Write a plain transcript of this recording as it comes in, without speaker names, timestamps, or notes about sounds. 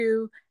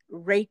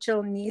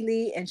Rachel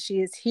Nealy, and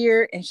she is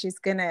here and she's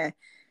going to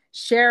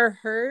share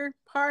her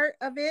part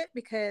of it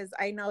because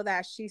I know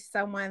that she's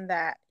someone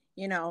that,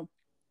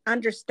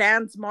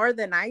 understands more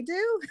than I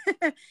do.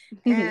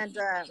 And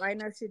I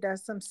know she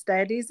does some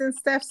studies and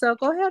stuff. So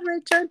go ahead,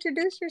 Rachel,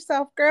 introduce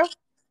yourself, girl.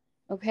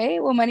 Okay,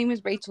 well, my name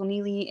is Rachel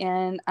Nealy,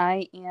 and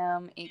I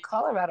am a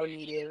Colorado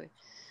native.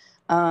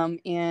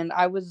 And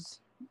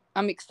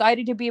I'm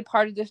excited to be a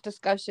part of this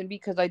discussion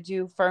because I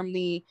do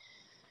firmly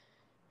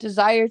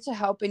desire to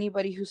help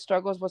anybody who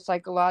struggles with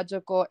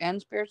psychological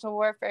and spiritual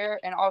warfare,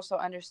 and also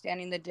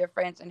understanding the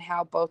difference and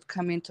how both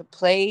come into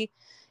play,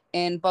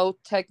 and both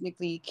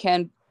technically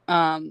can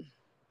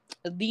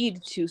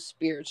lead to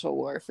spiritual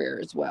warfare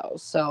as well.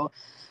 So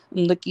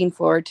I'm looking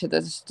forward to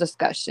this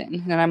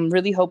discussion, and I'm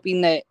really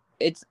hoping that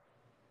it's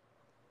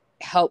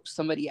helps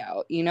somebody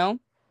out.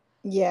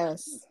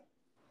 Yes.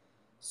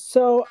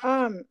 So,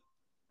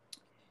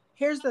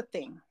 here's the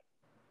thing.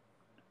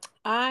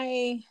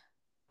 I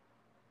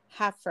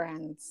have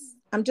friends.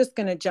 I'm just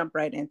going to jump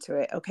right into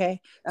it, okay?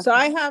 So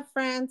Okay. I have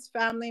friends,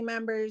 family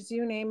members,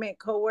 you name it,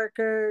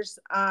 coworkers,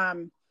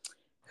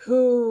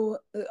 who,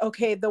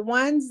 okay, the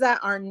ones that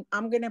are,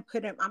 I'm going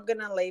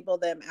to label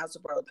them as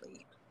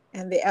worldly.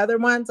 And the other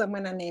ones, I'm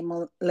going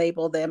to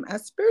label them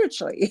as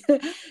spiritually.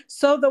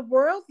 So the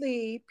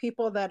worldly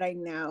people that I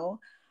know,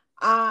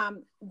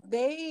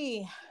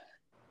 they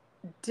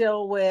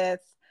deal with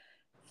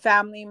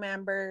family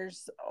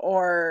members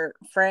or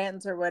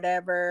friends or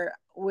whatever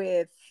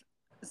with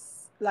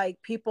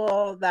like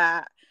people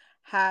that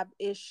have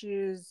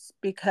issues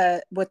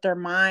because with their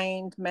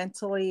mind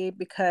mentally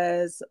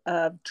because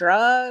of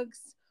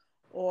drugs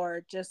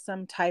or just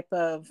some type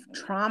of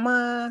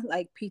trauma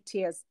like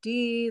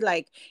PTSD,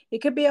 like it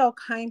could be all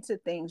kinds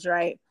of things,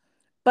 right?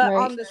 But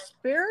Right. on the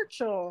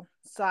spiritual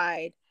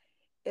side,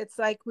 it's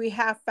like we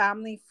have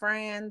family,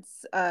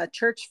 friends,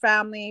 church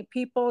family,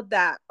 people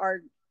that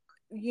are,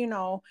 you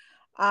know,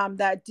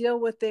 that deal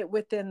with it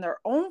within their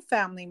own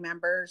family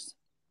members.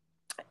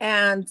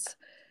 And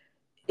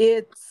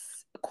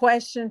it's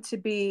questioned to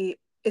be,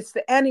 it's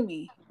the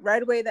enemy.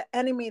 Right away, the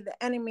enemy,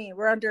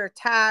 we're under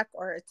attack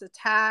or it's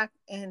attack.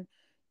 And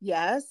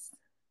yes,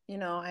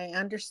 I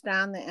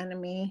understand the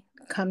enemy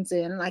comes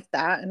in like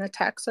that and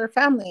attacks our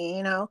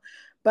family,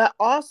 but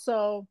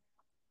also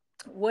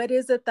what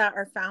is it that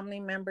our family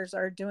members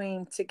are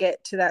doing to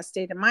get to that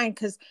state of mind?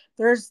 Because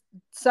there's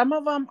some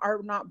of them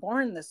are not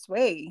born this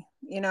way.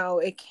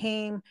 It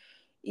came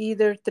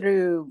either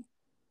through,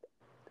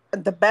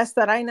 the best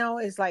that I know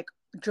is like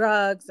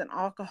drugs and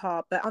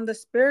alcohol. But on the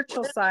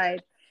spiritual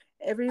side,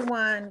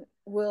 everyone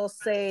will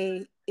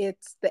say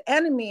it's the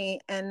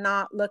enemy and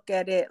not look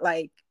at it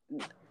like,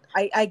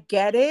 I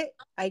get it.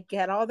 I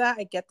get all that.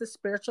 I get the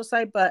spiritual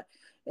side, but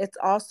it's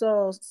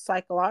also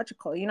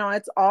psychological.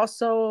 It's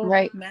also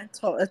Right.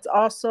 mental. It's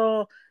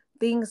also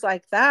things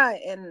like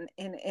that.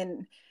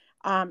 And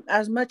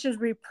as much as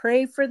we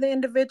pray for the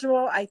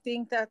individual, I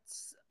think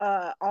that's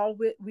all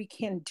we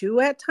can do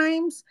at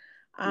times.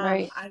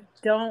 Right. I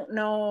don't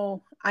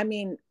know. I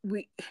mean,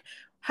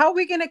 how are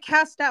we going to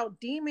cast out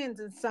demons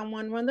in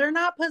someone when they're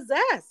not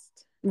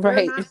possessed? They're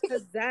Right. not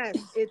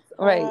possessed. It's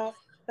Right. all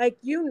like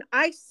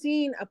I've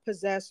seen a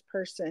possessed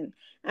person,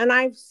 and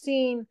I've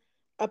seen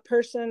a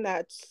person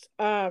that's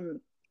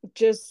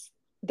just,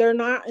 they're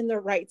not in the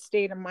right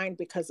state of mind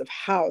because of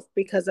health,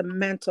 because of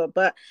mental.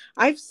 But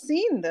I've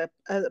seen the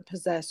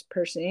possessed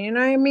person, you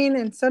know what I mean?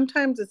 And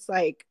sometimes it's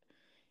like,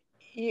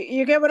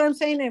 you get what I'm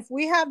saying? If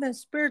we have the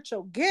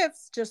spiritual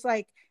gifts, just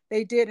like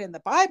they did in the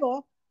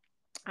Bible,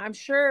 I'm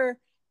sure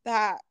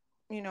that,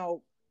 you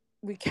know,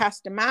 we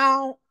cast them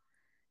out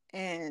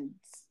and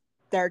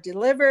they're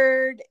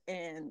delivered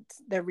and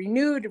they're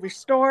renewed,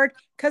 restored,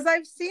 because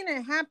I've seen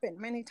it happen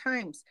many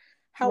times.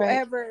 Right.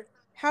 However,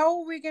 how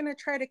are we going to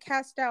try to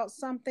cast out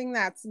something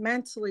that's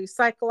mentally,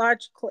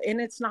 psychological, and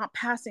it's not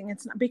passing?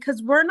 It's not,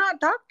 because we're not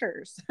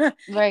doctors.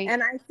 Right.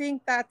 And I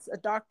think that's a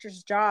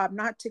doctor's job,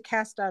 not to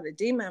cast out a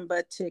demon,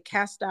 but to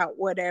cast out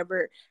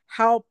whatever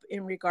help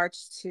in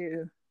regards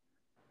to,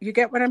 you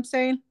get what I'm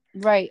saying?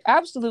 Right.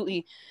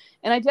 Absolutely.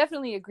 And I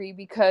definitely agree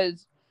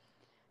because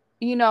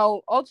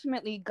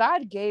ultimately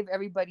God gave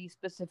everybody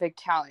specific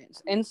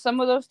talents. And some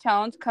of those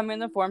talents come in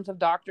the forms of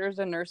doctors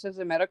and nurses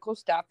and medical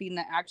staffing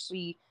that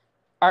actually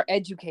are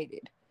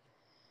educated.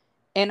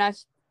 And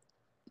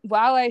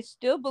while I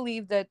still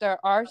believe that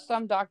there are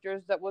some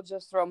doctors that will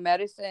just throw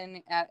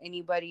medicine at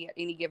anybody at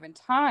any given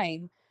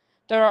time,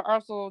 there are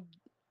also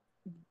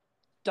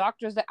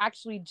doctors that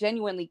actually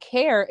genuinely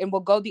care and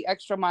will go the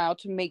extra mile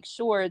to make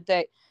sure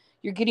that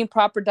you're getting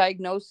proper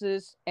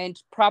diagnosis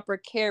and proper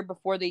care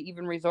before they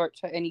even resort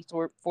to any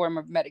sort form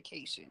of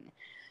medication.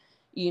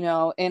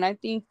 And I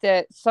think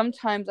that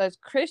sometimes as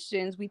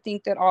Christians we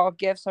think that all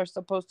gifts are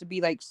supposed to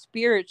be like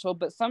spiritual,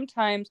 but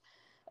sometimes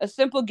a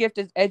simple gift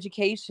is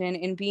education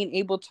and being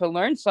able to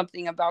learn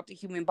something about the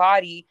human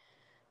body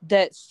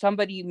that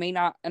somebody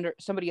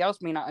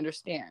else may not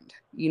understand.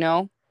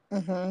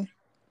 Mm-hmm.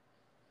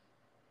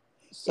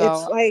 It's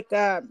So like,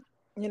 I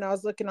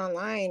was looking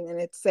online and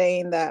it's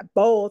saying that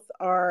both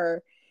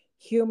are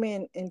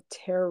human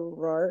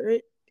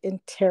interiority.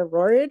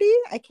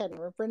 I can't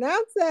even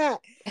pronounce that,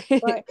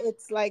 but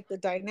it's like the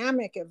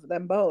dynamic of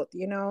them both,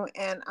 you know.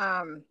 And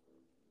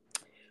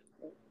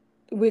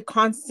we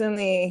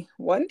constantly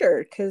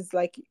wonder because,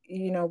 like,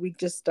 you know, we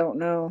just don't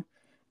know.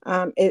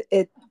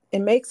 It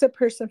makes a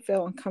person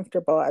feel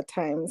uncomfortable at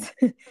times,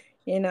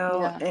 you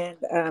know, Yeah.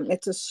 and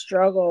it's a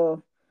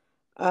struggle.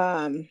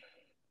 um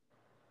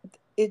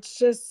it's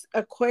just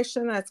a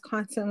question that's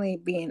constantly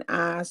being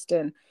asked,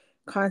 and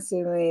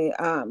constantly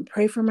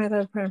pray for my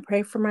loved one,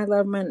 pray for my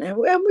loved one, and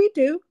we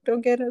do,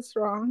 don't get us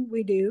wrong,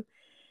 we do.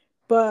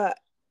 But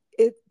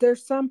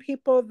there's some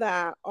people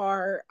that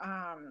are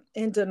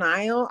in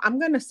denial. I'm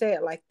going to say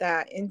it like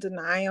that, in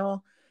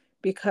denial,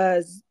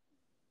 because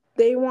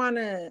they want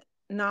to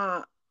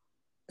not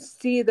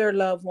see their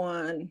loved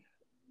one,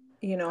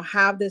 you know,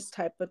 have this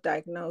type of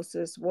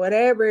diagnosis,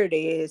 whatever it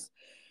is.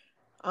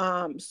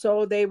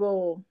 So they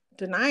will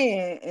deny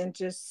it and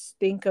just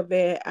think of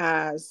it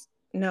as,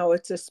 no,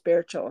 it's a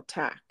spiritual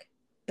attack.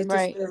 It's a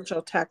Right. spiritual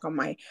attack on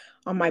my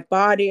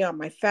body, on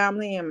my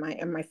family, and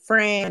my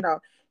friend.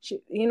 Or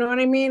you know what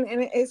I mean?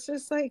 And it's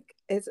just like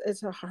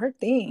it's a hard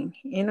thing.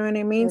 You know what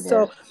I mean? It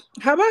So is.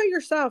 how about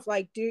yourself?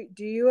 Like, do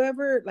you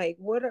ever, like,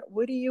 what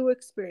do you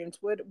experience?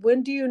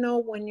 When do you know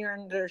when you're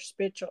under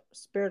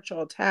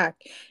spiritual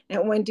attack,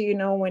 and when do you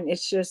know when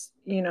it's just,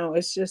 you know,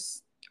 it's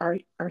just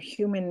our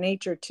human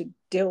nature to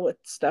deal with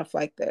stuff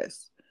like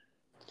this?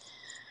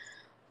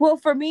 Well,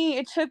 for me,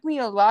 it took me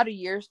a lot of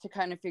years to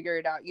kind of figure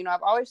it out. You know,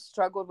 I've always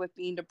struggled with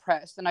being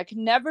depressed, and I could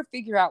never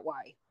figure out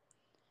why.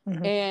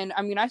 Hmm. And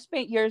I mean, I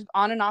spent years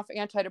on and off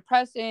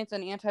antidepressants,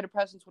 and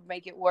antidepressants would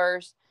make it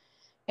worse.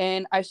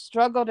 And I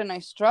struggled and I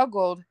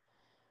struggled,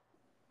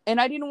 and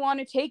I didn't want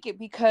to take it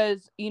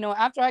because, you know,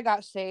 after I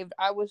got saved,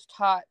 I was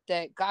taught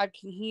that God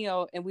can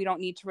heal and we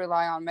don't need to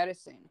rely on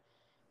medicine.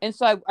 And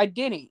so I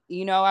didn't,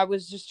 you know, I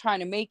was just trying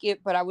to make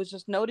it, but I was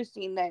just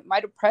noticing that my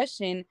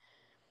depression,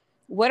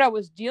 what I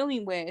was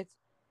dealing with,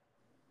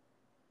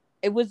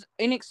 it was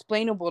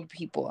inexplainable to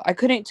people. I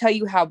couldn't tell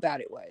you how bad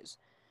it was.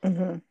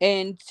 Hmm.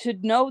 And to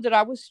know that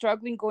I was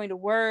struggling going to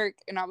work,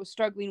 and I was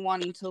struggling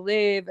wanting to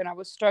live, and I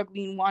was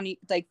struggling wanting,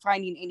 like,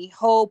 finding any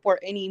hope or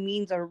any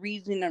means or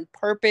reason and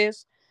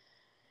purpose.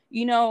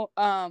 You know,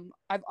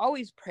 I've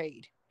always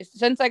prayed.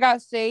 Since I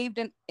got saved,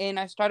 and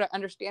I started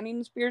understanding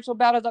the spiritual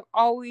battles, I've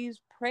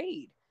always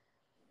prayed.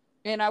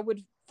 And I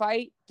would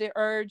fight the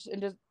urge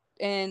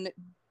and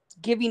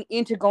giving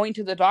into going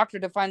to the doctor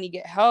to finally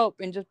get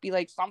help and just be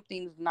like,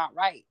 something's not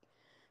right.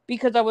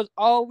 Because I was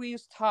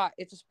always taught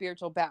it's a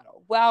spiritual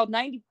battle. Well,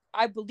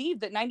 I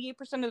believe that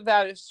 98% of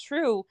that is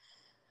true.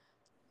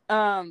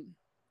 Um,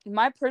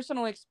 my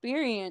personal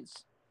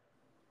experience,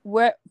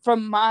 where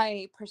from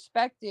my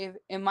perspective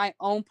and my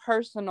own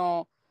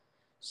personal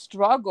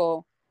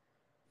struggle,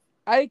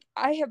 I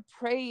have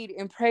prayed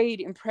and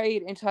prayed and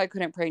prayed until I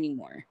couldn't pray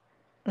anymore.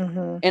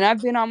 Hmm. And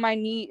I've been on my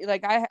knee.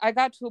 Like, I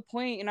got to a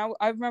point, and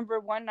I remember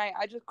one night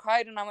I just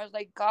cried and I was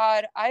like,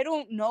 God, I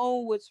don't know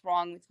what's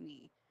wrong with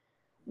me.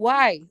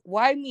 Why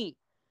me?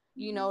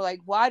 You know,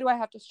 like, why do I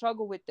have to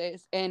struggle with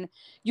this? And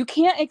you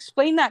can't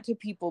explain that to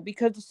people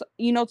because,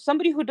 you know,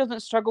 somebody who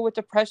doesn't struggle with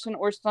depression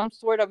or some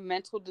sort of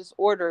mental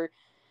disorder,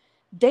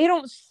 they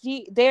don't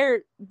see,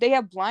 they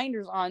have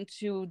blinders on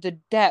to the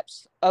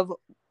depths of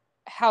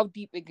how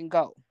deep it can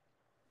go.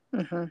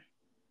 Hmm.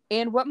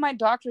 And what my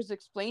doctors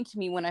explained to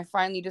me when I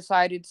finally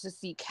decided to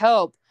seek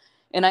help,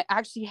 and I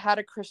actually had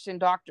a Christian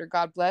doctor,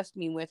 God blessed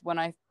me with, when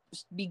I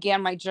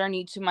began my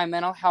journey to my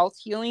mental health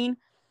healing.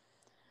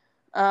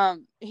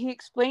 He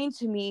explained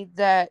to me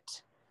that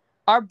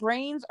our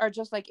brains are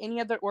just like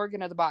any other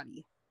organ of the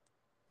body.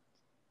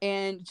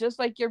 And just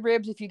like your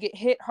ribs, if you get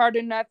hit hard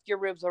enough, your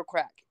ribs will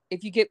crack.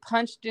 If you get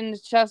punched in the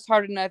chest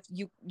hard enough,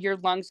 your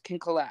lungs can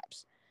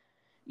collapse.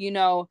 You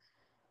know,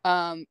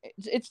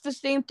 it's the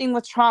same thing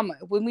with trauma.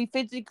 When we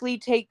physically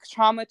take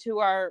trauma to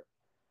our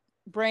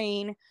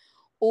brain,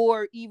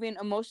 or even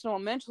emotional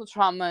and mental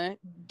trauma,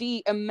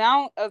 the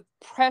amount of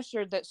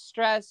pressure that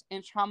stress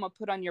and trauma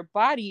put on your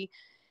body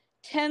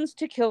tends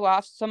to kill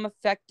off some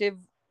effective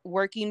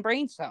working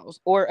brain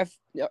cells, or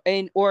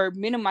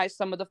minimize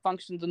some of the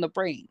functions in the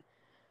brain.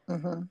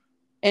 Hmm.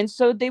 And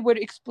so they would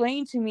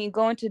explain to me,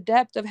 go into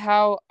depth of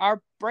how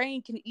our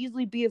brain can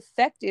easily be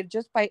affected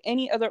just by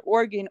any other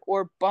organ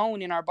or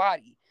bone in our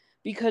body,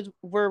 because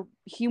we're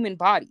human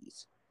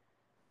bodies.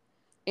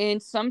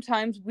 And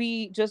sometimes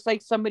we, just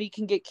like somebody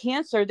can get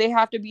cancer, they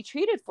have to be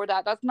treated for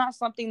that. That's not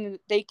something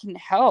that they can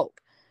help.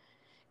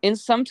 And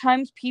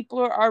sometimes people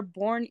are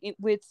born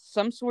with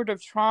some sort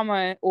of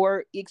trauma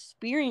or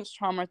experience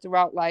trauma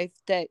throughout life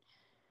that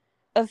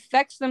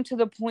affects them to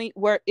the point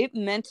where it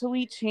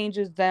mentally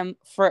changes them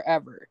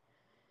forever.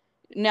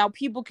 Now,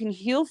 people can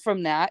heal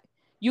from that.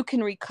 You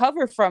can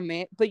recover from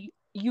it, but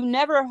you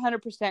never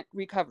 100%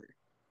 recover.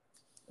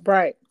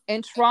 Right.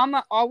 And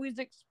trauma always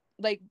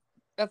like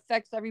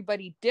affects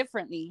everybody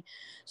differently.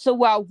 So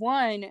while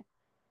one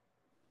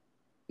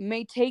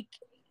may take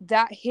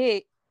that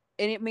hit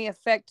and it may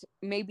affect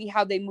maybe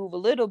how they move a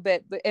little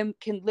bit, but and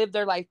can live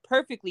their life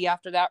perfectly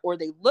after that, or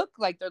they look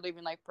like they're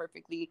living life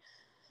perfectly,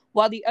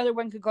 while the other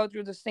one could go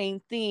through the same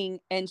thing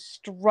and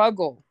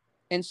struggle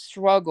and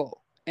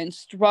struggle and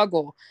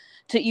struggle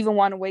to even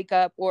want to wake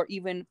up or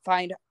even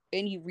find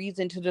any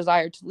reason to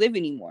desire to live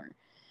anymore.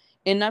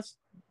 And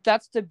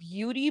that's the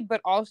beauty,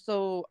 but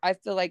also I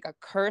feel like a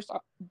curse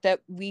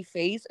that we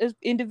face as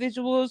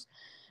individuals,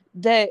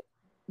 that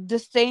the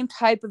same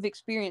type of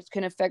experience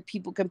can affect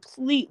people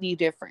completely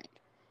different,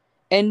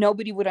 and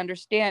nobody would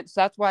understand.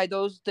 So that's why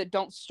those that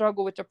don't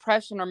struggle with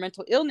depression or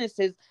mental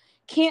illnesses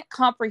can't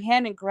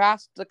comprehend and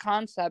grasp the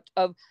concept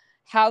of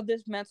how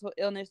this mental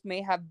illness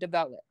may have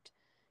developed,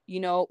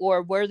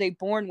 or were they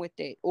born with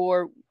it,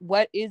 or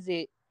what is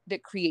it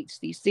that creates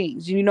these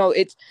things.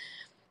 It's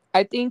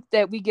I think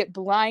that we get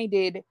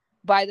blinded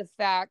by the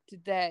fact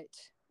that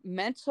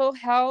mental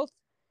health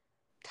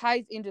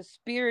ties into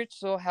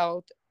spiritual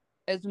health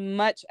as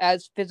much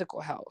as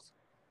physical health,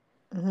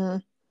 Mm-hmm.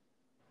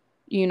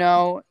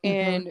 Mm-hmm.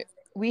 and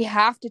we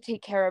have to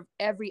take care of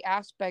every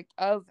aspect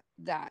of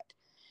that.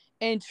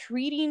 And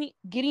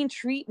getting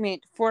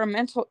treatment for a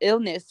mental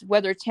illness,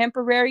 whether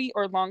temporary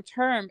or long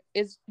term,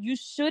 you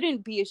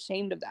shouldn't be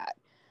ashamed of that.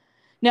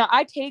 Now,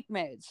 I take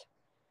meds.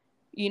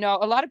 A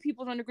lot of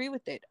people don't agree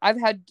with it.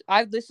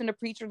 I've listened to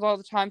preachers all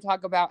the time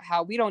talk about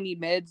how we don't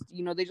need meds.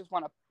 They just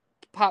want to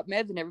pop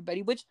meds in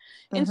everybody, which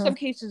in Mm-hmm. some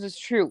cases is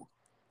true.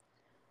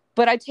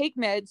 But I take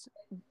meds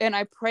and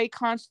I pray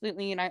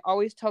constantly, and I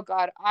always tell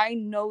God, I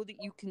know that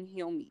you can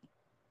heal me.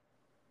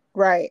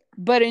 Right.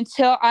 But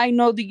until I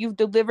know that you've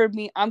delivered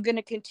me, I'm going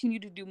to continue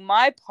to do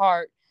my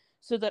part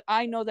so that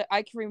I know that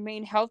I can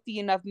remain healthy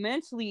enough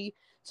mentally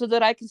so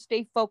that I can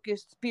stay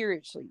focused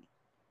spiritually.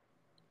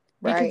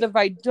 Because Right. if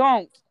I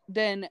don't,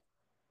 then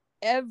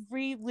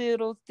every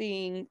little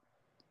thing,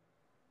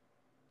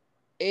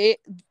 it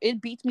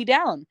it beats me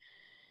down.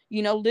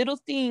 Little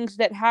things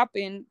that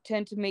happen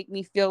tend to make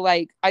me feel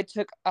like I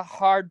took a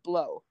hard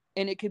blow,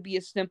 and it could be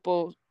a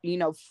simple,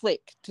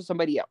 flick to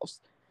somebody else.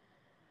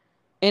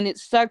 And it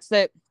sucks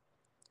that,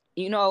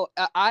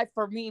 I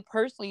for me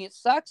personally, it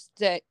sucks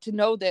that to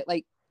know that,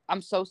 like,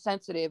 I'm so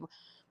sensitive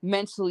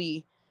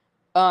mentally,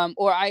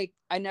 or I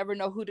never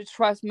know who to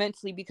trust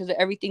mentally because of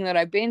everything that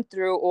I've been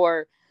through,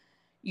 or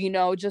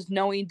just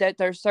knowing that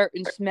there's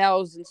certain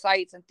smells and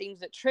sights and things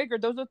that trigger.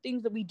 Those are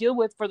things that we deal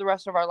with for the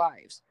rest of our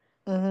lives.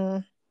 Mm-hmm.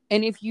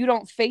 And if you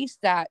don't face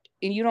that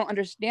and you don't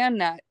understand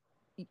that,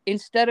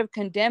 instead of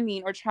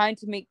condemning or trying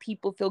to make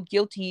people feel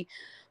guilty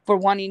for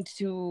wanting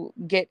to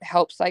get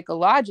help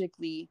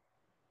psychologically,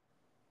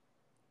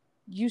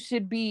 you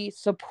should be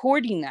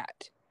supporting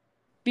that.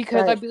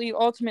 Because I Right. believe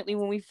ultimately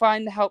when we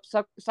find the help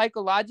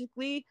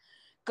psychologically,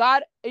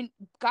 God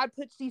God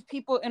puts these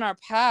people in our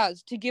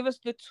paths to give us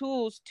the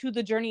tools to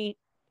the journey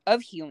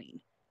of healing.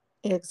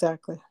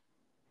 Exactly.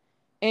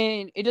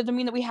 And it doesn't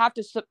mean that we have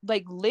to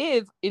like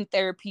live in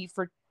therapy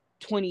for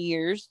 20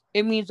 years.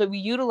 It means that we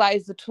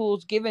utilize the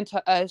tools given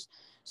to us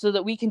so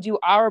that we can do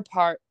our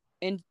part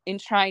in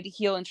trying to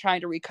heal and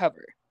trying to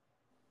recover.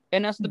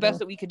 And that's the Mm-hmm. best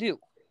that we could do.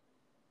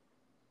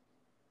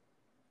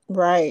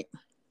 Right.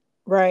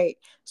 Right.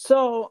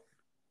 So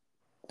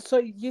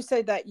you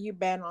said that you've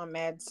been on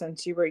meds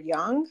since you were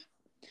young,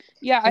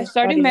 Yeah, I at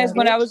started a meds young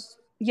when I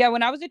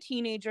age. was a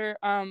teenager.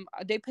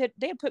 They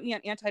had put me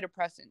on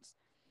antidepressants.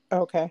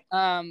 Okay.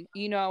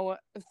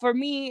 For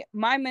me,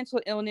 my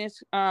mental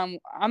illness, I'm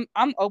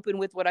open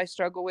with what I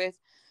struggle with.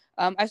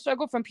 I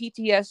struggle from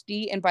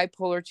PTSD and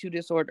bipolar 2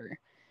 disorder.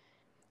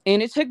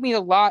 And it took me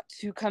a lot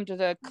to come to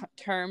the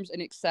terms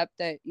and accept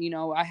that,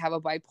 I have a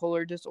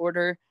bipolar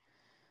disorder.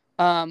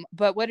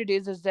 But what it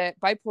is that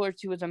bipolar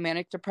 2 is a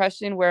manic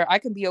depression where I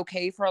can be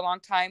okay for a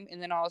long time,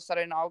 and then all of a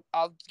sudden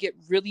I'll get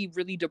really,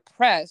 really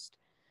depressed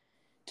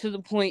to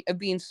the point of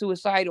being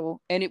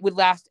suicidal, and it would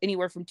last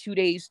anywhere from 2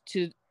 days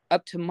to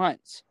up to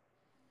months.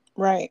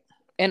 Right.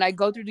 And I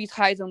go through these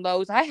highs and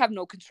lows. I have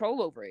no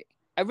control over it.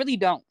 I really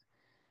don't.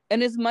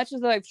 And as much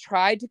as I've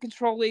tried to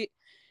control it,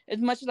 as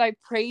much as I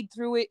prayed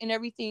through it and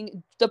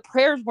everything, the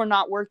prayers were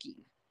not working.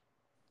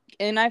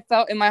 And I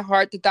felt in my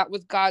heart that that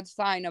was God's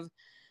sign of,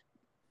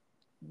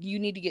 you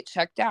need to get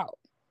checked out.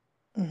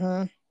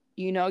 Mm-hmm.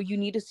 You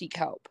need to seek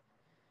help.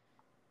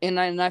 And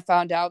I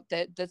found out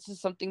that this is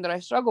something that I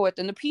struggle with.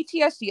 And the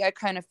PTSD, I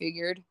kind of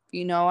figured,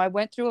 I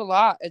went through a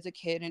lot as a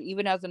kid and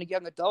even as a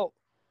young adult.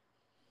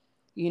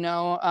 You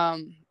know,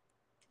 um,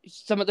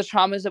 some of the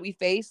traumas that we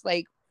face,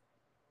 like,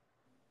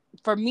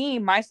 for me,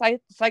 my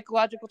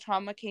psychological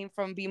trauma came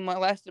from being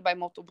molested by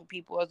multiple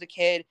people as a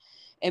kid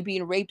and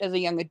being raped as a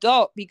young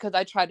adult because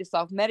I tried to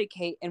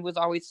self-medicate and was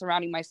always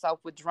surrounding myself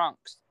with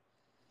drunks.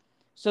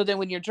 So then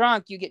when you're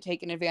drunk, you get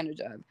taken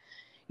advantage of,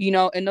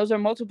 and those are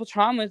multiple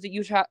traumas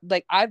that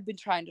like I've been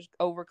trying to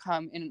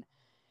overcome and,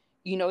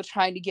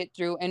 trying to get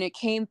through. And it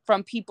came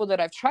from people that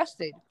I've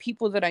trusted,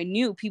 people that I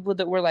knew, people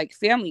that were like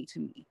family to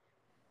me,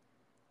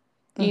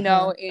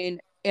 Mm-hmm.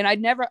 and I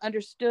never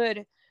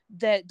understood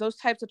that those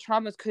types of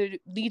traumas could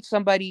lead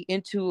somebody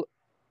into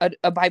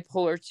a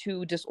bipolar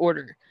 2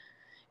 disorder.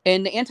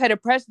 And the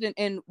antidepressant,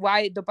 and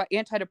why the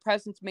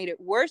antidepressants made it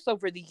worse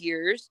over the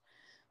years,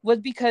 was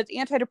because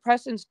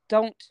antidepressants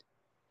don't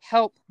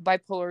help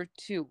bipolar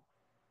 2.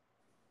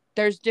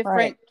 There's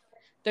Right.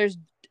 there's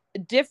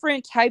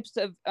different types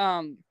of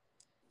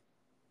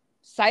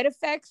side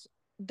effects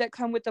that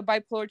come with the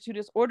bipolar 2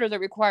 disorder that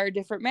require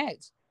different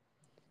meds.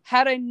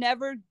 Had I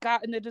never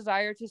gotten the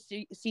desire to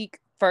seek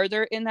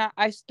further in that,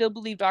 I still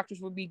believe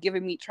doctors would be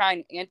giving me,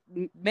 trying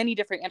many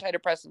different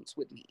antidepressants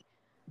with me.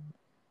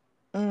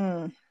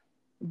 Mm.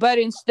 But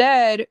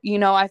instead,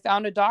 I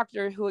found a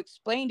doctor who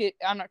explained it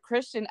on a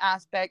Christian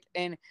aspect,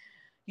 and,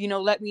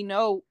 let me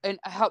know and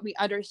help me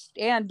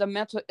understand the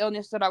mental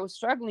illness that I was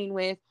struggling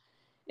with.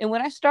 And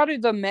when I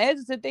started the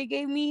meds that they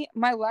gave me,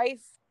 my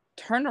life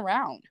turned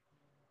around.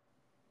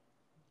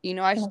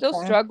 I still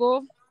Okay.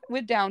 struggle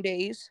with down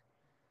days,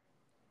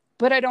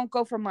 but I don't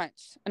go for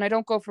months and I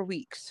don't go for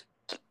weeks.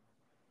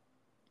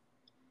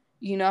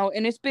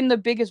 And it's been the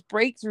biggest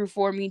breakthrough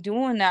for me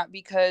doing that,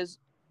 because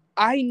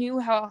I knew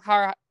how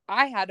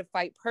I had to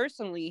fight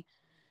personally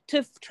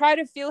to try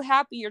to feel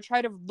happy, or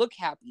try to look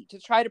happy, to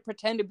try to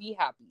pretend to be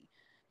happy,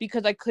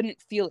 because I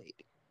couldn't feel it.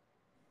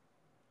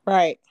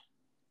 Right.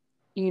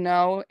 And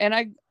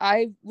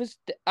I was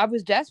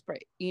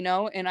desperate,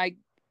 and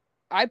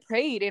I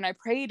prayed and I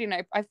prayed and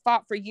I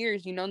fought for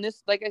years, and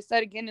this, like I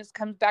said, again, this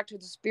comes back to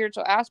the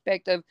spiritual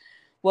aspect of,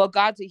 well,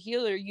 God's a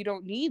healer, you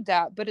don't need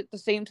that. But at the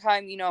same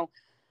time,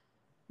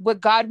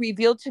 what God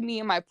revealed to me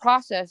in my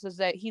process is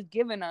that he's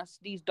given us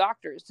these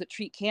doctors that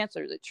treat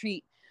cancer, that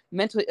treat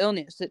mental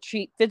illness, that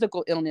treat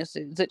physical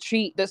illnesses,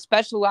 that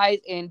specialize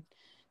in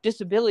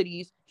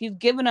disabilities. He's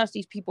given us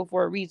these people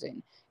for a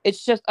reason.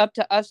 It's just up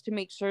to us to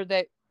make sure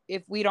that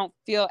if we don't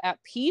feel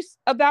at peace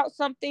about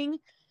something,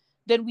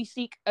 then we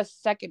seek a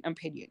second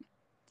opinion.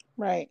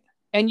 Right.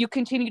 And you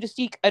continue to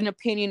seek an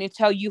opinion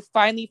until you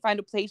finally find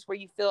a place where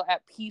you feel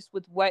at peace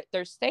with what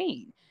they're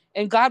saying.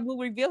 And God will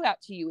reveal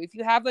that to you. If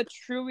you have a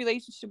true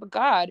relationship with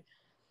God,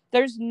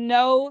 there's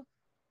no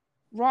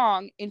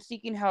wrong in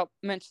seeking help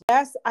mentally.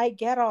 Yes, I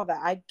get all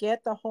that. I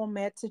get the whole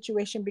med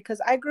situation because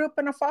I grew up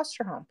in a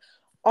foster home.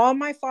 All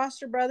my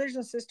foster brothers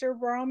and sisters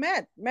were on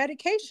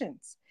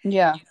medications.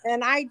 Yeah.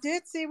 And I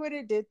did see what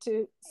it did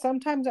to,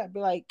 sometimes I'd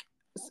be like,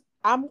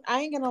 I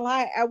ain't gonna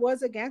lie, I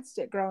was against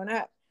it growing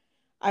up.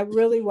 I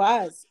really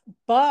was.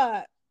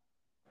 But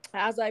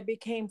as I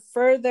became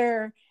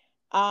further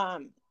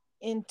um,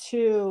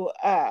 into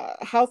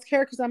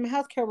healthcare, because I'm a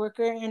healthcare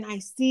worker, and I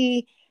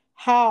see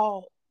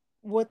how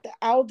what the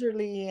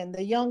elderly and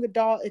the young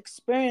adult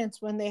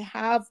experience when they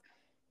have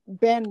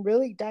been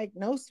really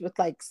diagnosed with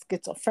like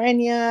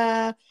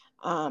schizophrenia,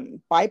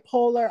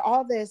 bipolar,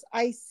 all this,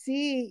 I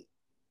see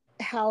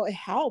how it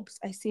helps.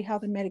 I see how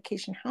the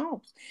medication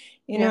helps.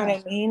 You know what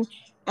Yeah. I mean?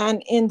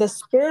 And in the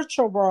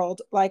spiritual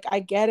world, like I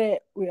get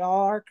it. We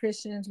all are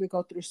Christians. We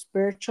go through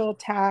spiritual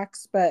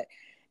attacks, but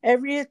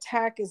every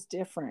attack is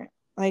different.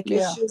 Like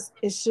Yeah.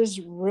 it's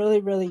just really,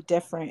 really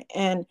different.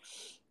 And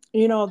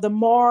the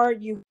more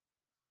you,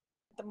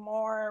 the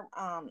more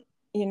I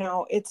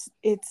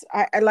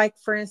like,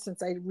 for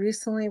instance, I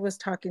recently was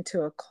talking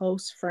to a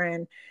close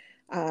friend,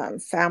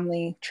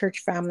 family, church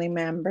family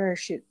member.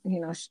 She,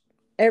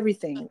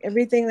 everything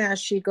that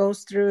she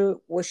goes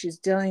through, what she's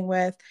dealing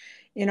with.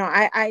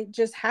 I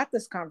just had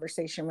this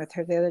conversation with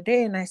her the other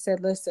day, and I said,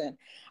 listen,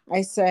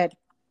 I said,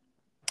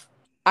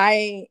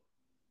 I,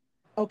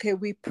 okay,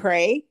 we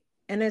pray,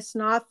 and it's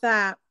not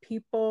that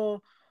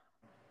people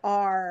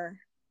are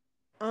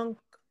un-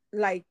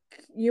 like,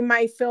 you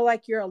might feel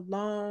like you're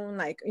alone,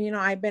 like,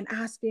 I've been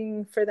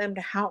asking for them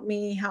to help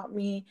me.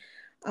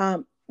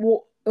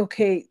 Well,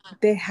 okay,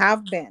 they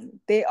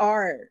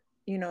are,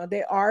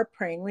 they are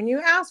praying. When you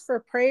ask for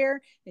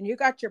prayer and you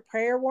got your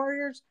prayer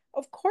warriors,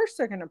 of course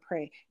they're going to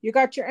pray. You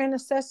got your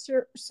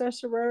intercessors,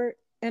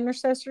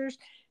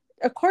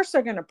 of course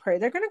they're going to pray.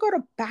 They're going to go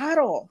to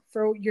battle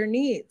for your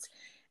needs.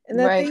 And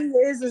the Right. thing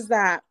is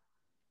that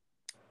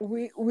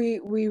we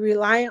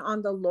rely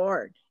on the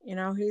Lord.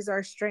 He's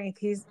our strength.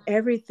 He's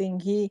everything.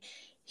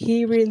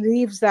 He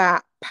relieves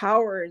that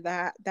power,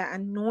 that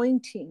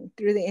anointing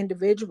through the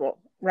individual,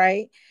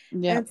 right?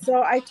 Yeah. And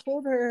so I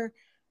told her,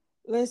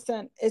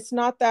 listen, it's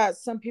not that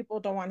some people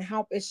don't want to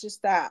help. It's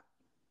just that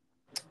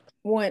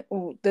when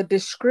the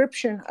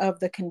description of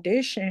the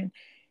condition,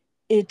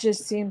 it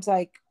just seems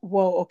like,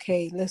 well,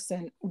 okay,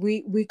 listen,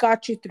 we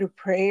got you through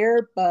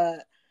prayer,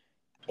 but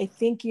I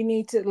think you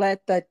need to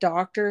let the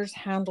doctors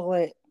handle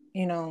it,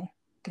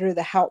 through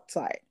the health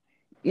side.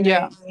 You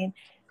know what Yeah. I mean?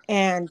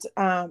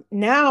 And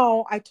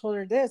now I told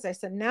her this. I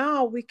said,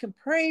 now we can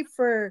pray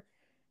for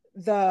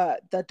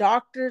the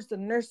doctors, the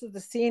nurses, the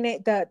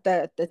CNA,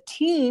 the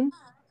team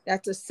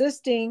that's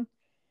assisting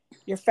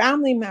your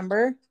family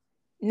member.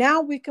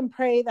 Now we can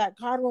pray that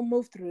God will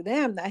move through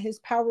them, that his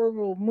power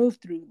will move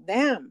through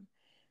them.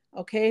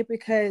 Okay,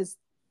 because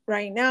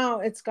right now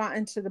it's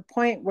gotten to the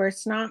point where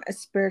it's not a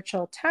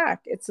spiritual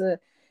attack. It's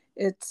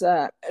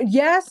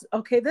yes,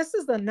 okay, this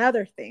is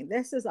another thing.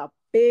 This is a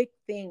big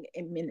thing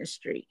in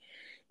ministry,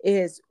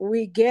 is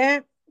we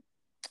get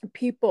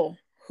people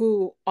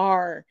who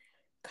are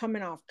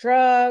coming off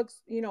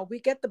drugs. You know, we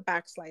get the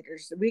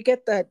backsliders, we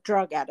get the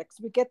drug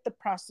addicts, we get the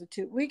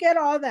prostitute, we get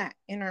all that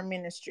in our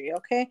ministry,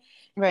 okay?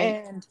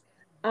 Right. And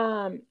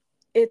um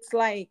it's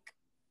like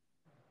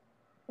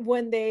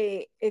when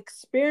they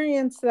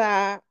experience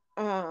that,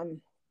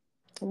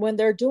 when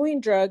they're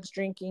doing drugs,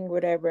 drinking,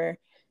 whatever,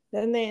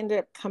 then they end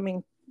up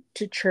coming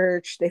to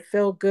church. They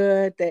feel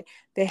good that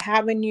they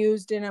haven't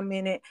used in a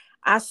minute.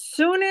 As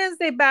soon as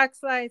they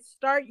backslide,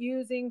 start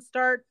using,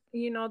 start,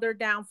 their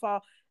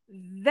downfall,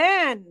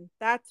 then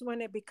that's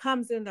when it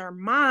becomes in their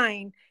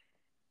mind.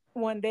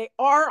 When they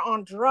are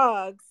on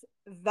drugs,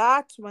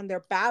 that's when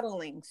they're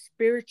battling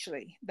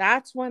spiritually.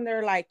 That's when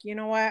they're like, you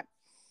know what?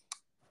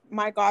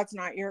 My God's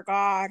not your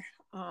God.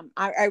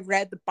 I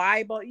read the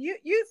Bible.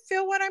 You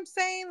feel what I'm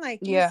saying? Like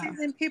you see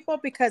Yeah. in people,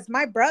 because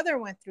my brother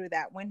went through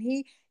that when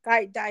he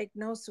got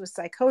diagnosed with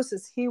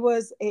psychosis.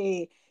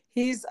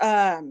 He's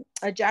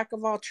a jack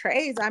of all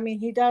trades. I mean,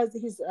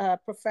 he's a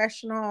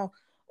professional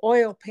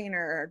oil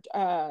painter.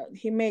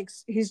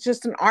 He's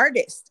just an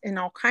artist in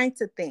all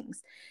kinds of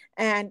things.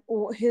 And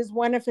his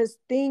one of his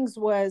things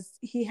was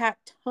he had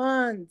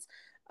tons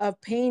of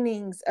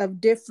paintings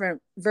of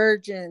different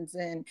virgins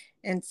and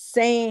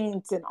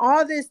saints and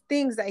all these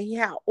things that he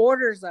had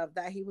orders of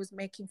that he was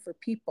making for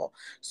people.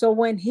 So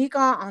when he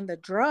got on the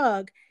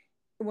drug,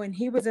 when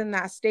he was in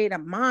that state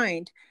of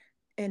mind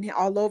and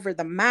all over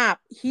the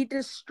map, he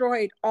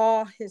destroyed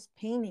all his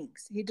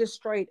paintings. He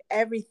destroyed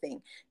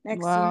everything.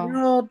 Next thing you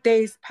Wow. know,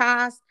 days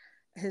passed.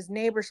 His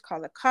neighbors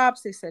called the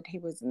cops. They said he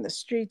was in the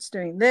streets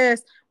doing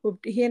this.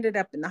 He ended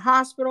up in the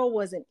hospital,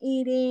 wasn't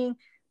eating,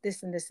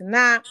 this and this and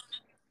that.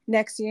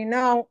 Next thing you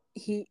know,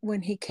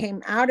 when he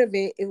came out of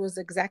it, it was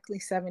exactly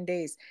 7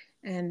 days.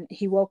 And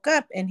he woke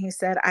up and he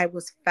said, I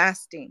was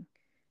fasting.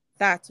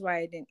 That's why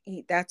I didn't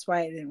eat. That's why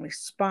I didn't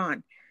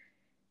respond.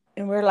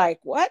 And we're like,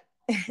 what?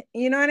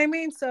 You know what I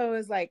mean? So it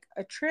was like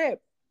a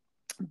trip.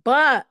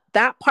 But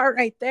that part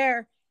right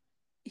there,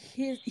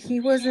 he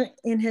wasn't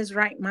in his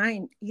right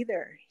mind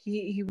either.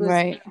 He was,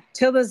 Right.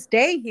 till this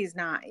day he's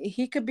not.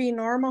 He could be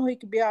normal, he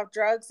could be off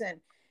drugs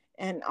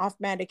and off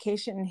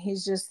medication, and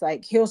he's just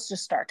like, he'll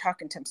just start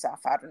talking to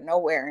himself out of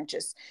nowhere and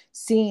just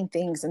seeing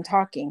things and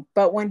talking.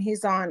 But when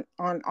he's on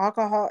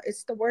alcohol,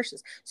 it's the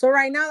worst. So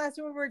right now, that's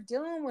what we're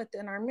dealing with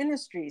in our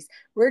ministries.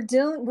 We're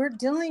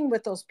dealing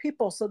with those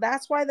people. So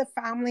that's why the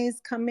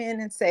families come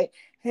in and say,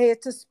 hey,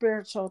 it's a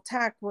spiritual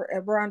attack.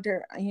 We're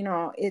under,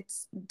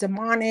 it's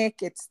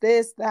demonic, it's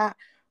this, that.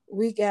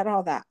 We get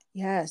all that.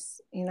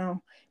 Yes,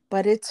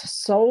 but it's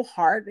so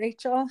hard,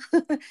 Rachel.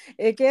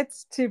 It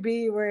gets to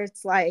be where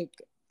it's like,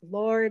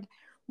 Lord,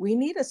 we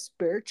need a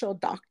spiritual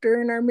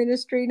doctor in our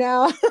ministry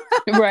now.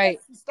 Right.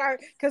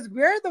 Start, because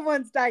we're the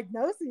ones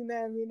diagnosing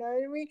them, you know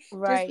what I mean? Just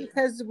Right.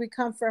 because we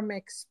come from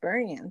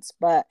experience.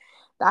 But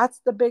that's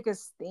the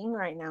biggest thing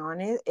right now.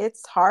 And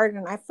it's hard.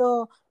 And I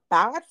feel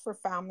bad for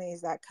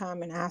families that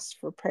come and ask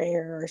for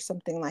prayer or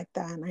something like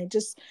that. And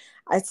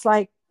it's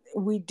like,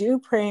 we do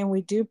pray and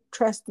we do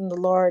trust in the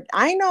Lord.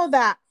 I know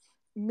that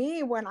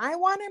me, when I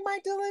wanted my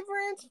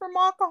deliverance from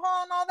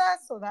alcohol and all that,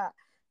 so that,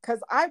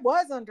 because I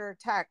was under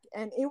attack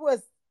and it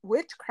was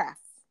witchcraft.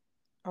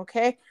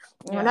 Okay.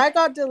 When Yeah. I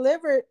got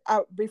delivered,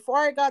 before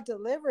I got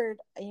delivered,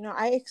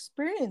 I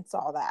experienced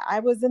all that. I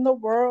was in the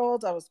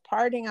world, I was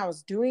partying, I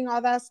was doing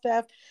all that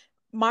stuff.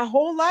 My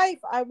whole life,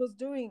 I was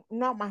doing,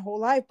 not my whole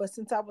life, but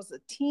since I was a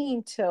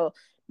teen till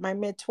my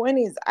mid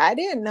 20s, I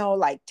didn't know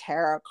like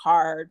tarot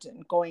cards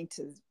and going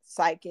to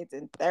psychics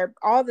and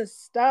all this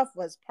stuff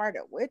was part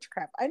of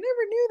witchcraft. I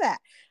never knew that.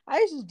 I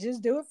used to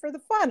just do it for the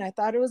fun. I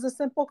thought it was a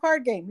simple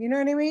card game. You know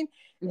what I mean?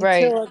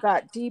 Right. Until it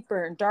got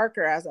deeper and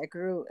darker as I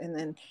grew. And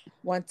then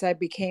once I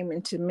became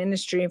into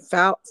ministry and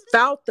felt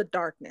the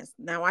darkness.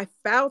 Now I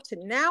felt it.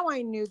 Now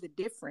I knew the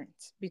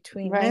difference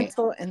between Right.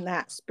 mental and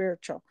that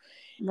spiritual.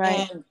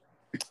 Right. And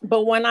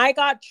but when I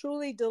got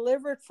truly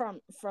delivered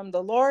from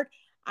the Lord,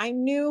 I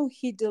knew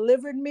he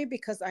delivered me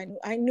because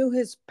I knew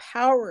his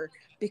power,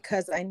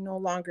 because I no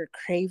longer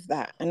crave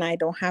that and I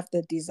don't have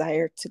the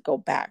desire to go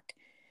back.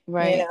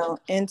 Right.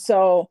 And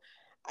so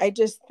I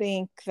just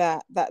think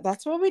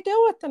that's what we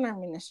deal with in our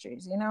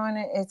ministries, and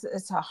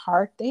it's a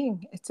hard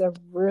thing. It's a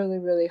really,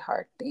 really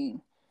hard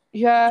thing.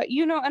 Yeah,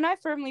 and I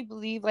firmly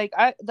believe, like,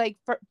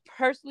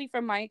 personally,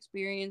 from my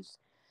experience,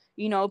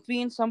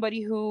 being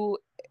somebody who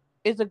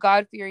is a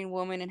God-fearing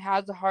woman and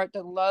has a heart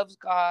that loves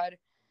God,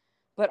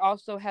 but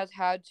also has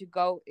had to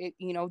go,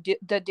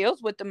 that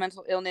deals with the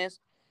mental illness,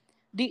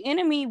 the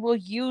enemy will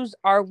use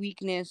our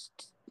weakness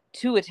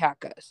to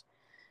attack us.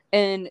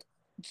 And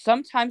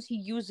sometimes he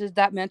uses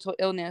that mental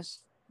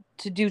illness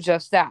to do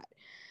just that.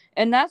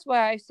 And that's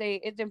why I say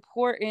it's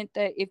important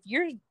that if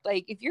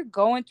you're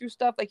going through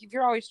stuff, like if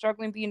you're always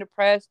struggling being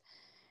depressed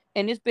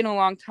and it's been a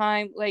long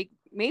time, like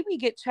maybe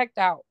get checked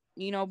out,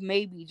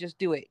 maybe just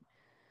do it.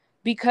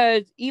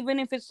 Because even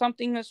if it's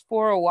something that's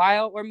for a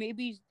while, or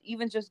maybe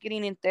even just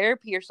getting in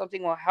therapy or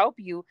something will help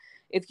you,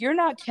 if you're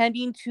not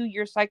tending to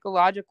your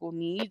psychological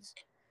needs,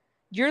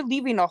 you're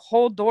leaving a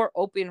whole door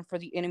open for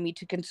the enemy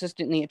to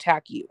consistently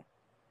attack you.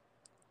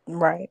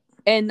 Right.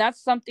 And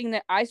that's something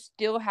that I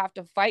still have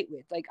to fight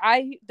with. Like,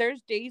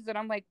 there's days that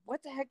I'm like,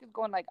 what the heck is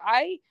going, like,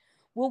 I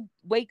will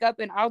wake up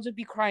and I'll just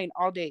be crying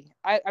all day.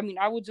 I mean,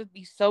 I will just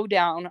be so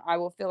down. I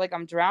will feel like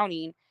I'm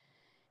drowning.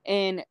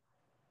 And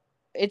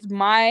it's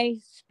my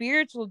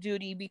spiritual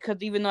duty, because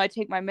even though I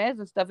take my meds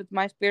and stuff, it's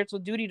my spiritual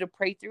duty to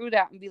pray through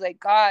that and be like,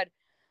 God,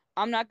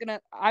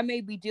 I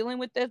may be dealing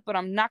with this, but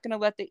I'm not gonna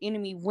let the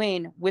enemy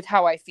win with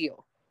how I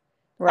feel.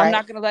 Right. I'm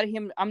not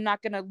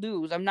gonna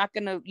lose. I'm not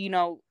gonna,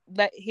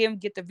 let him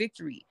get the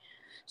victory.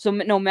 So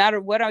no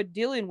matter what I'm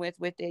dealing with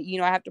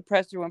it, I have to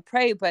press through and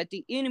pray, but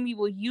the enemy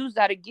will use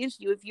that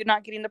against you if you're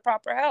not getting the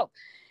proper help.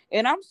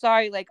 And I'm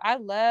sorry, like, I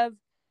love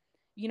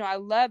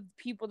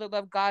people that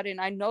love God.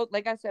 And I know,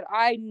 like I said,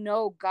 I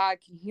know God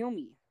can heal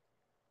me,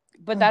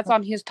 but that's Mhm.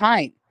 on his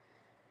time,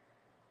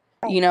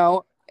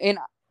 Right. and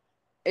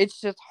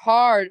it's just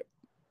hard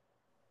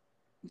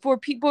for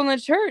people in the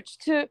church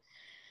to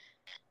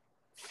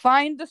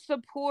find the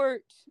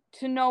support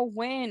to know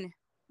when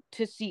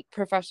to seek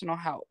professional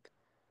help.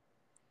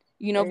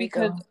 There you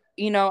Because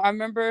go. I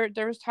remember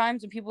there was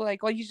times when people were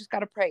like, "Oh, you just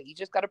gotta pray. You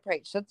just gotta pray.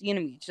 It's just the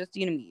enemy. It's just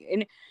the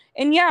enemy."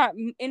 And yeah,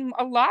 in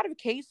a lot of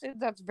cases,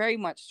 that's very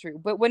much true.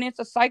 But when it's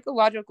a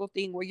psychological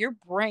thing where your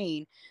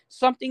brain,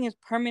 something is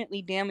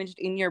permanently damaged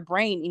in your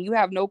brain, and you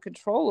have no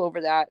control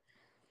over that,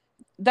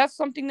 that's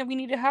something that we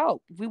need to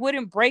help. We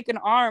wouldn't break an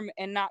arm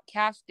and not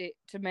cast it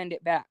to mend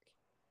it back.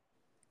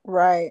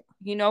 Right.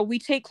 We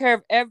take care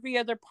of every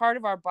other part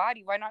of our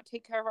body. Why not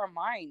take care of our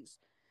minds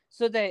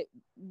so that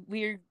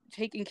we're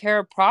taken care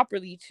of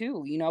properly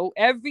too?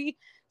 Every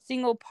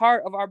single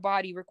part of our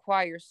body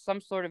requires some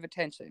sort of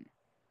attention,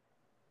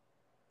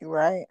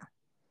 Right.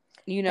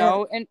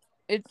 And and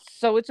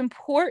it's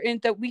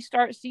important that we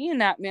start seeing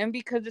that, man,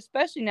 because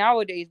especially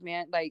nowadays,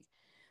 man, like,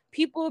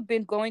 people have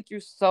been going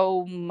through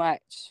so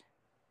much,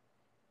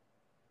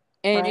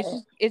 and it's right.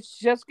 just it's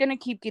just going to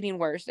keep getting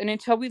worse. And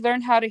until we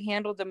learn how to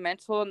handle the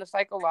mental and the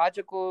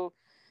psychological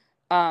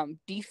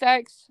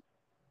defects,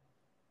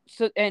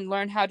 and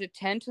learn how to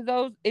tend to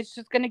those, it's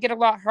just going to get a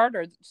lot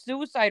harder.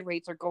 Suicide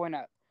rates are going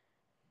up.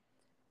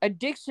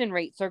 Addiction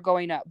rates are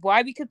going up.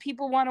 Why? Because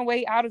people want a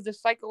way out of the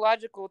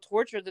psychological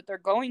torture that they're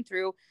going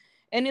through,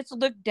 and it's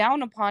looked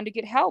down upon to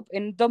get help.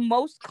 And the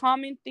most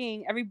common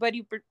thing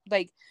everybody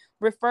like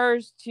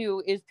refers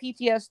to is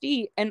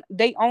PTSD, and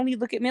they only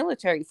look at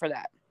military for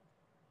that.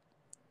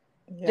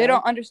 They Yeah.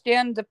 don't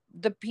understand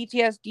the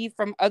PTSD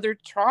from other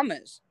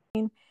traumas.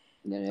 It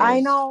I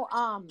is. know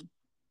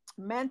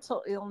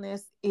mental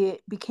illness,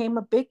 it became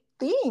a big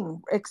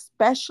thing,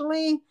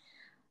 especially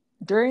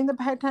during the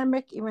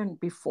pandemic, even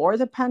before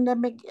the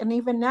pandemic, and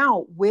even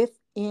now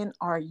within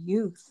our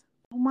youth.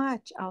 So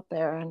much out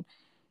there. And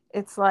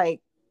it's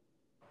like,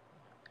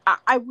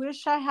 I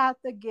wish I had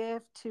the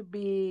gift to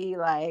be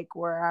like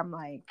where I'm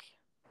like,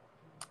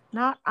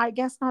 not, I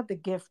guess not the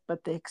gift,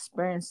 but the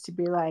experience to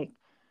be like,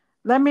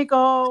 let me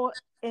go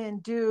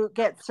and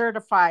get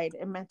certified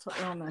in mental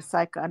illness so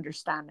I can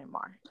understand it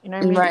more. You know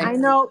what I mean? Right. I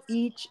know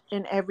each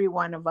and every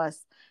one of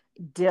us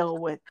deal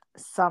with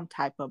some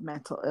type of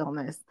mental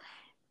illness.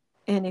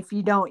 And if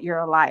you don't, you're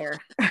a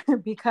liar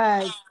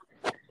because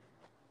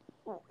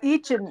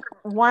each and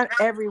one,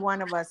 every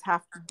one of us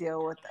have to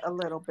deal with a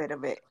little bit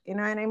of it. You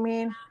know what I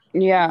mean?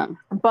 Yeah.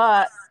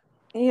 But,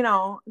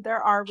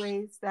 there are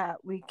ways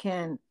that we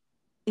can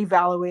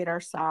evaluate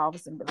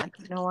ourselves and be like,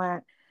 you know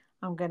what?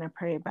 I'm going to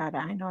pray about it.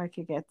 I know I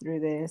could get through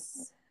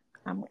this.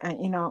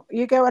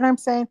 You get what I'm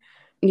saying?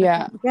 But then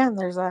Yeah. again,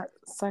 there's a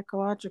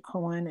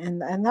psychological one,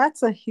 and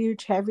that's a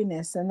huge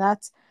heaviness. And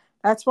that's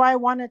why I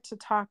wanted to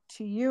talk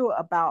to you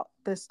about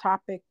this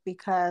topic,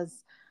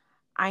 because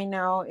I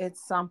know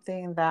it's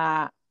something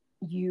that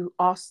you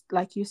also,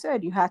 like you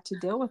said, you had to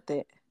deal with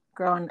it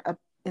growing up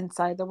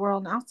inside the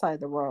world and outside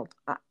the world.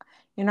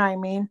 You know what I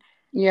mean?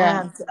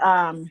 Yeah.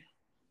 And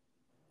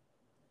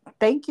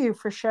thank you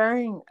for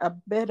sharing a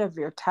bit of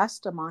your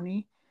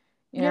testimony.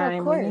 You know Yeah, what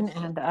of I mean? course.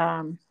 And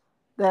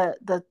the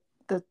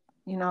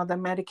the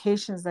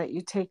medications that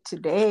you take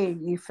today,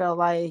 you feel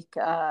like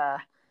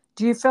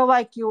do you feel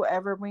like you'll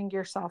ever bring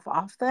yourself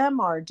off them,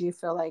 or do you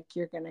feel like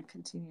you're going to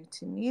continue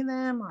to need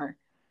them, or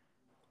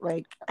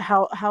like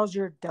how's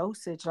your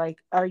dosage? Like,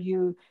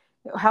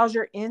 how's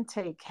your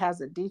intake?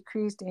 Has it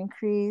decreased,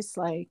 increased?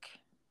 Like,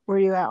 where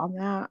are you at on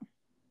that?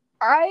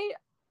 I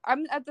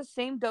I'm at the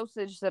same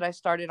dosage that I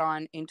started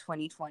on in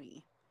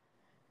 2020.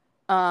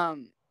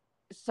 Um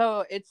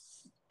so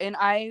it's and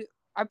I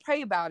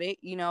pray about it,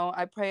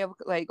 I pray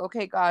like,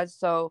 okay, God,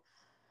 so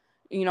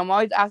I'm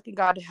always asking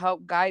God to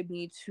help guide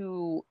me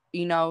to,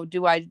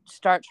 do I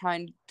start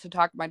trying to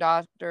talk to my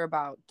doctor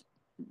about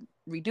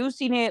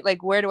reducing it?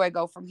 Like, where do I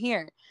go from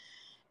here?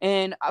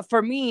 And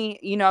for me,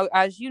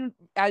 as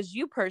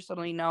you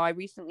personally know, I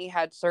recently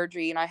had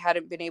surgery and I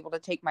hadn't been able to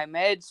take my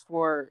meds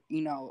for,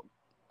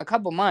 a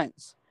couple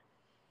months.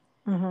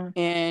 Mm-hmm.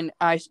 And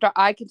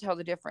I can tell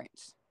the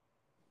difference.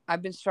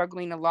 I've been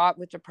struggling a lot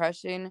with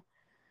depression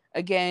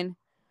again,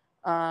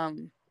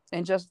 and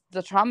just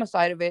the trauma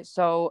side of it.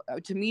 So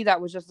to me, that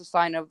was just a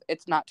sign of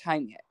it's not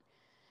time yet.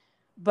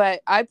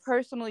 But I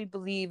personally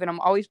believe, and I'm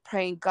always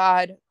praying,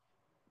 God,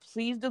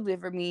 please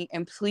deliver me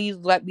and please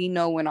let me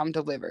know when I'm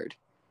delivered.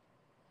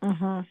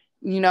 Mm-hmm.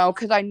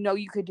 Because I know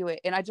you could do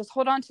it. And I just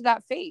hold on to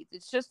that faith.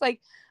 It's just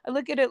like, I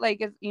look at it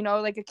like,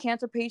 like a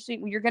cancer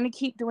patient, you're going to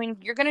keep doing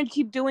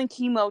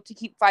chemo to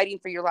keep fighting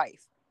for your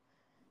life.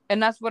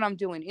 And that's what I'm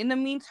doing. In the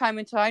meantime,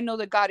 until I know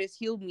that God has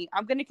healed me,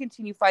 I'm going to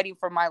continue fighting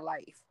for my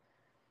life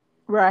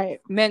Right.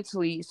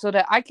 mentally so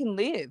that I can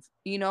live.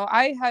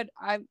 I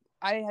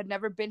had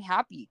never been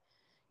happy.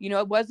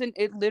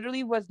 It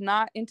literally was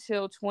not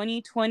until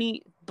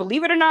 2020,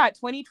 believe it or not,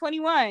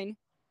 2021,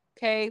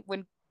 okay,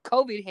 when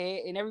COVID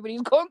hit and everybody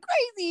was going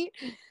crazy.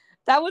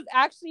 That was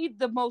actually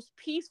the most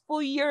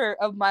peaceful year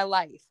of my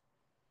life.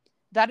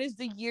 That is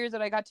the year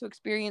that I got to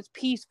experience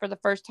peace for the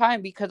first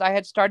time because I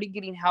had started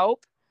getting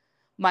help.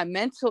 My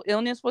mental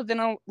illness was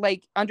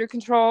under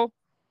control.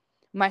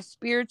 My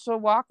spiritual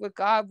walk with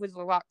God was a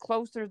lot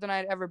closer than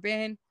I'd ever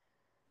been.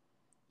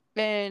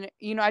 And,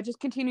 I just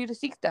continue to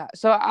seek that.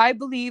 So I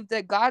believe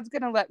that God's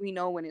going to let me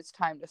know when it's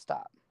time to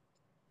stop.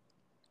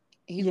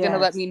 He's going to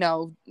let Yes. me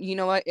know, you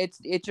know what, it's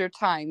your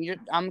time.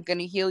 I'm going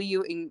to heal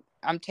you and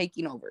I'm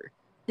taking over.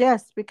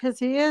 Yes, because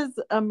he is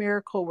a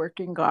miracle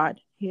working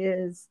God. He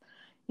is,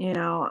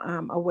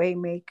 a way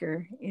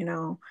maker.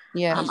 I've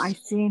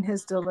Yes. seen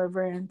his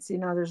deliverance.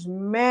 There's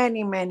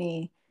many,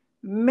 many,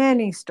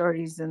 many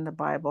stories in the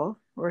Bible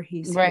where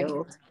he's Right.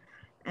 healed.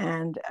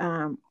 And,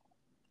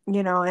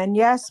 and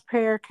yes,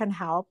 prayer can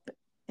help.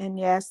 And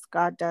yes,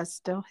 God does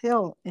still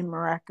heal in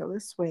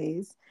miraculous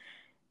ways.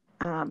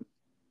 Um,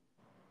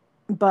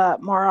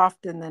 but more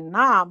often than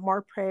not,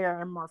 more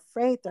prayer and more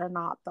faith are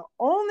not the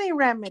only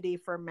remedy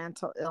for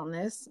mental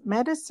illness.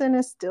 Medicine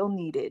is still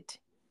needed.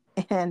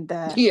 And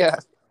Yeah.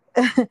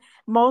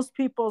 most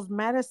people's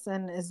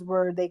medicine is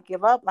where they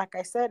give up, like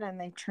I said, and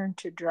they turn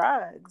to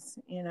drugs,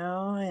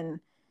 and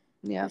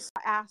Yeah.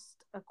 I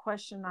asked a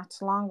question not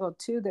too long ago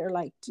too. They're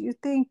like, do you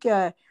think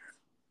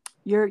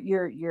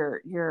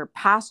your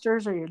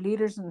pastors or your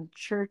leaders in the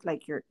church,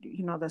 like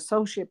the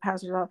associate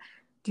pastors,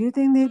 do you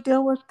think they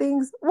deal with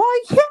things? Well,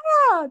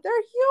 yeah,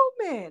 they're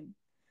human.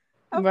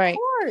 Of Right.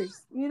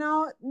 course.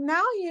 Now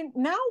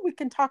we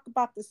can talk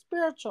about the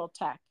spiritual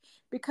attack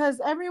because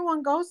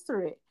everyone goes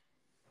through it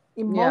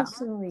Yeah.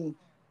 emotionally,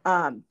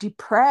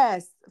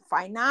 depressed,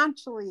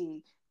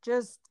 financially,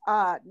 just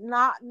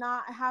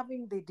not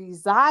having the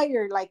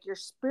desire, like your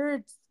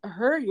spirit's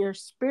hurt, your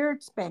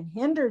spirit's been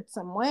hindered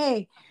some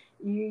way.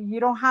 You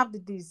don't have the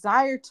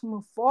desire to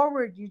move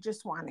forward. You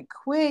just want to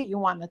quit. You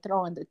want to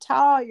throw in the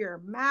towel.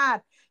 You're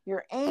mad.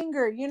 You're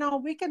anger.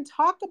 We can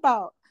talk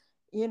about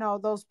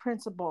those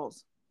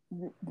principles.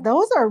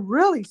 Those are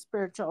really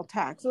spiritual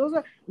attacks. Those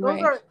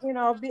Right. are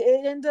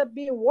it ends up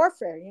being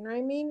warfare. You know what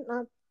I mean?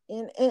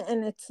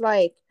 And it's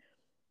like,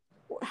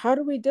 how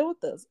do we deal with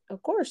this?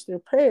 Of course, through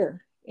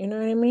prayer. You know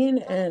what I mean?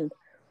 And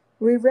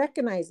we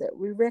recognize it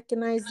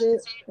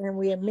and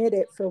we admit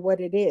it for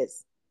what it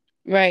is.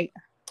 Right.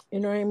 You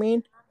know what I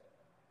mean?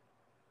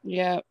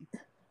 Yeah.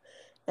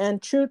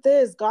 And truth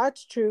is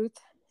God's truth,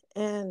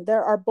 and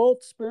there are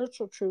both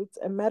spiritual truths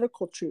and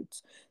medical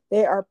truths.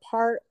 They are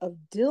part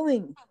of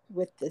dealing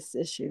with this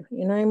issue.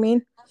 You know what I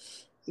mean?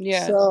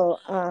 Yes. So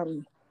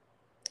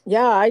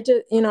yeah, I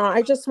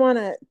just want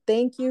to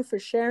thank you for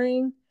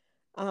sharing.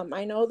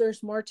 I know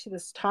there's more to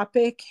this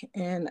topic,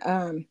 and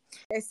like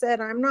I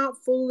said, I'm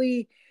not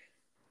fully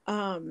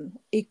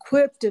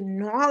equipped and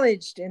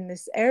knowledged in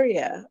this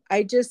area.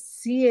 I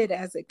just see it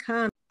as it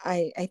comes.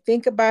 I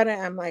think about it.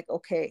 I'm like,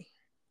 okay,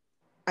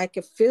 I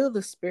could feel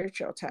the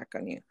spiritual attack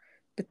on you,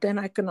 but then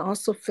I can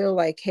also feel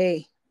like,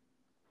 hey,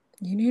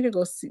 you need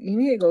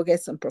to go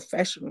get some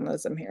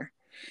professionalism here.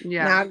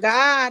 Yeah. Now,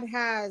 God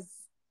has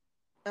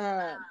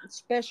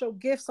special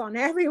gifts on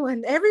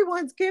everyone.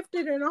 Everyone's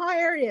gifted in all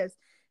areas.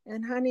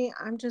 And honey,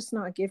 I'm just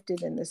not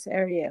gifted in this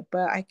area,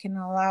 but I can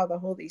allow the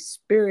Holy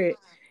Spirit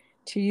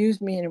to use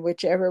me in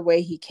whichever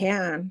way he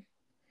can.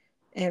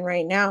 And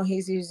right now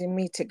he's using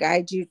me to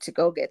guide you to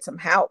go get some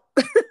help.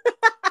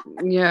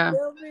 You Yeah.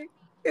 feel me?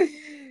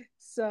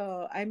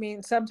 So, I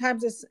mean,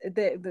 sometimes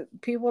the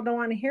people don't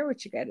want to hear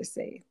what you got to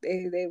say.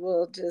 They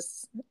will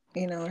just,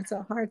 it's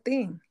a hard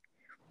thing.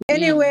 Yeah.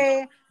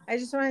 Anyway, I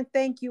just want to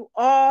thank you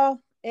all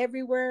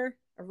everywhere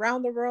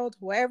around the world,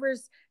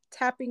 whoever's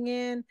tapping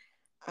in.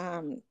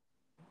 Um,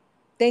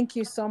 thank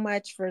you so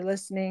much for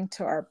listening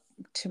to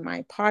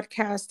my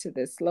podcast, to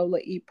this Lola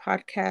E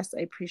podcast.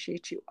 I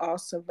appreciate you all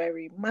so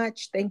very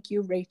much. Thank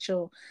you,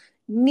 Rachel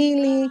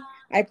Nealy.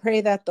 I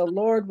pray that the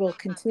Lord will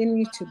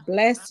continue to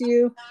bless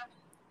you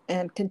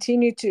and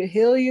continue to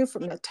heal you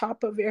from the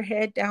top of your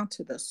head down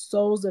to the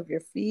soles of your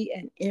feet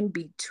and in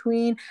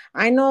between.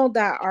 I know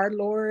that our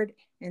Lord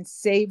and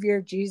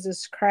Savior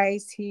Jesus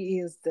Christ, he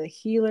is the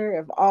healer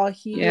of all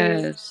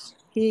healers. Yes.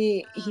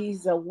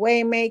 He's a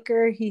way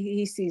maker.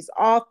 He sees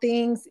all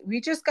things.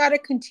 We just got to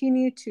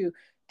continue to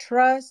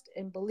trust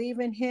and believe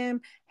in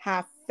him,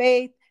 have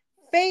faith.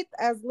 Faith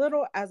as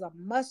little as a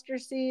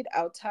mustard seed.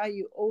 I'll tell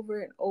you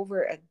over and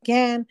over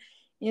again.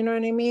 You know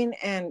what I mean?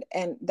 And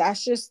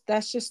that's just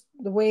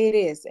the way it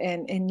is.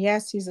 And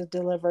yes, he's a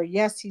deliverer.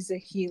 Yes, he's a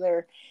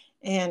healer.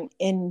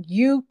 And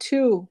you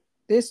too,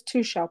 this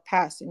too shall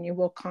pass, and you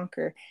will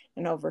conquer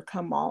and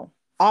overcome all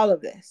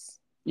of this.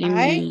 All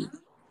right. Amen.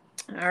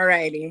 All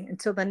righty.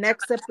 Until the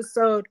next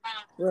episode,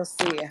 we'll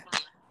see you.